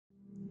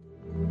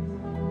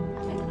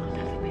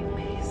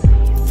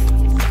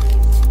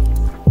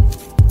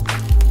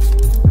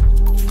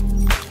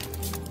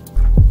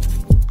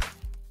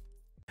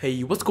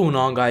Hey, what's going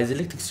on guys?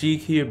 ElectricStreak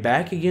here,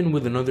 back again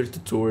with another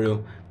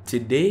tutorial.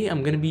 Today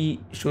I'm gonna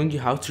be showing you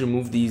how to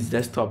remove these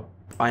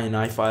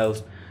Desktop.ini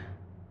files.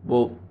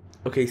 Well,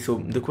 okay, so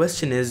the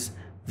question is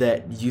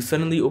that you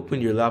suddenly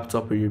open your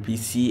laptop or your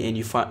PC and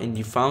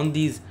you found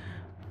these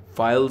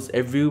files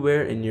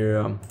everywhere in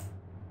your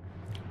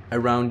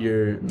around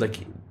your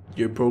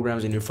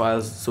programs and your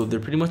files. So they're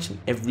pretty much in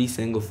every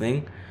single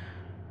thing.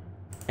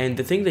 And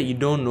the thing that you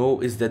don't know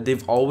is that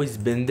they've always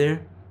been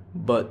there,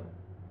 but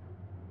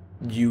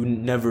you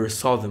never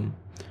saw them.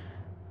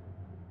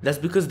 That's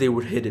because they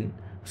were hidden.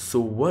 So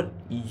what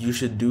you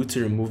should do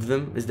to remove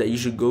them is that you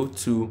should go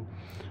to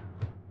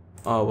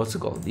what's it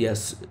called?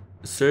 Yes,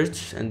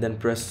 search and then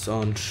press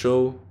on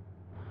show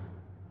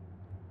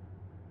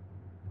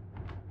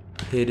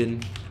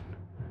hidden.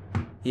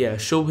 Yeah,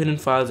 show hidden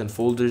files and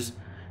folders.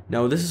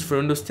 Now this is for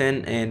Windows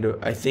 10 and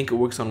I think it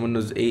works on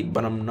Windows 8,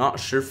 but I'm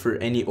not sure for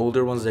any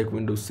older ones like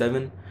Windows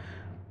 7.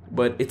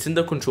 But it's in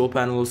the control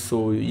panel,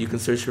 so you can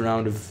search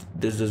around if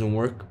this doesn't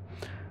work.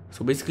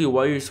 So basically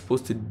what you're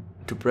supposed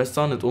to press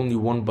on is only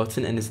one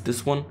button, and it's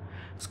this one.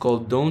 It's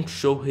called Don't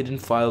Show Hidden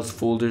Files,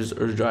 Folders,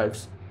 or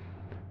Drives.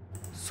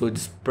 So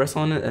just press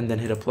on it and then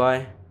hit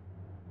apply.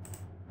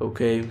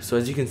 Okay, so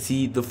as you can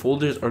see, the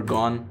folders are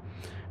gone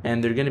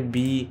and they're gonna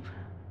be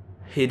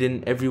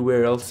hidden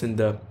everywhere else in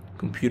the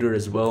computer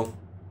as well.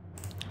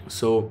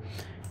 So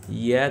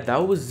yeah,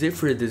 that was it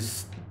for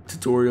this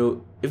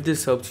tutorial. If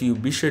this helped you,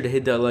 be sure to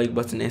hit that like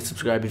button and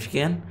subscribe if you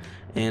can,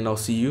 and I'll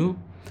see you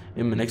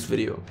in my next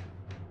video.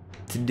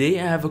 Today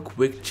I have a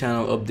quick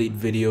channel update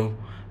video,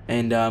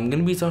 and I'm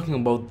gonna be talking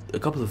about a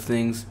couple of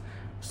things.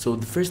 So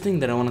the first thing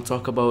that I want to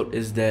talk about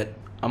is that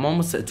I'm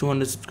almost at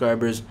 200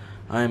 subscribers.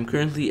 I am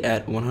currently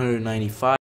at 195.